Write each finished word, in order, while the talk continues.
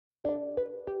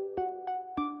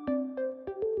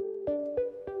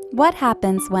What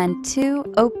happens when two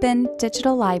open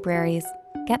digital libraries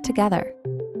get together?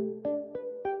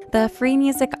 The Free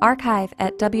Music Archive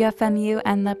at WFMU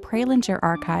and the Prelinger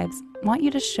Archives want you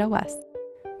to show us.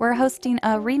 We're hosting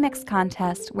a remix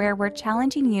contest where we're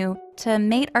challenging you to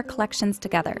mate our collections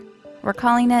together. We're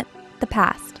calling it The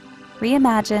Past,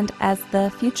 reimagined as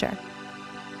the future.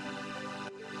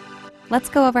 Let's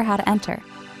go over how to enter.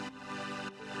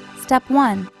 Step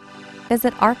 1.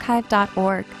 Visit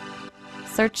archive.org.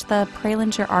 Search the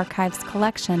Prelinger Archives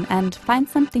Collection and find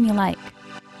something you like.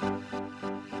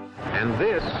 And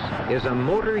this is a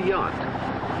motor yacht,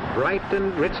 bright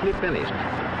and richly finished.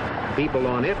 People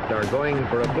on it are going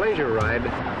for a pleasure ride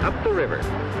up the river.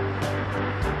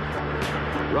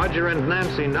 Roger and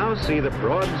Nancy now see the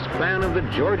broad span of the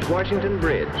George Washington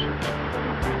Bridge.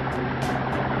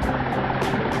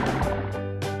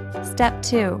 Step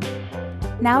 2.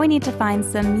 Now we need to find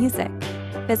some music.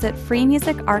 Visit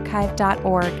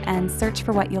freemusicarchive.org and search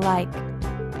for what you like.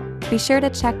 Be sure to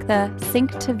check the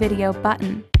Sync to Video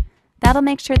button. That'll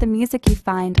make sure the music you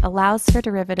find allows for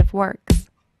derivative works.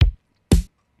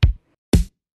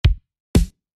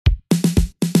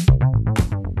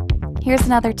 Here's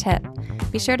another tip.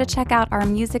 Be sure to check out our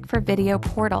Music for Video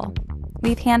portal.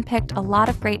 We've handpicked a lot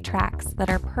of great tracks that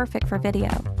are perfect for video.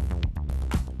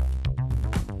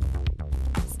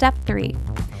 Step 3.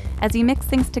 As you mix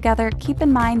things together, keep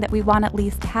in mind that we want at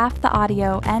least half the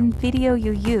audio and video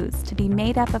you use to be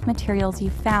made up of materials you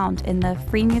found in the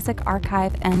Free Music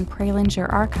Archive and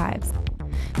Prelinger Archives.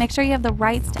 Make sure you have the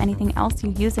rights to anything else you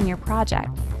use in your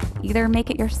project. Either make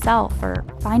it yourself or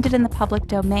find it in the public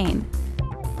domain.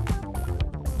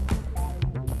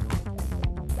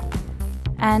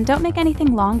 And don't make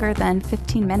anything longer than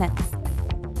 15 minutes.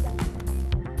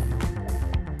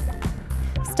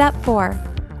 Step 4.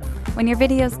 When your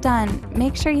video's done,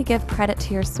 make sure you give credit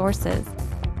to your sources.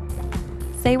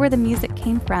 Say where the music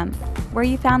came from, where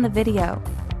you found the video,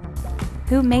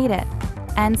 who made it,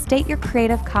 and state your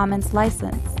Creative Commons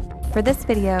license. For this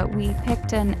video, we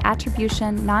picked an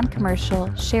Attribution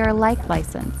Non-Commercial Share Alike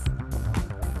license.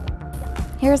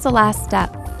 Here's the last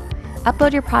step.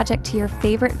 Upload your project to your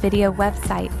favorite video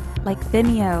website, like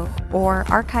Vimeo or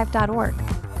archive.org,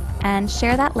 and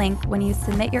share that link when you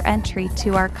submit your entry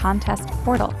to our contest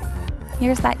portal.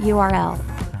 Here's that URL.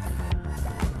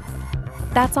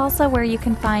 That's also where you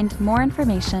can find more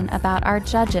information about our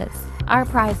judges, our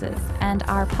prizes, and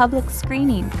our public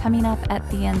screening coming up at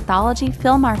the Anthology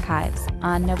Film Archives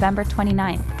on November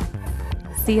 29th.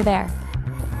 See you there.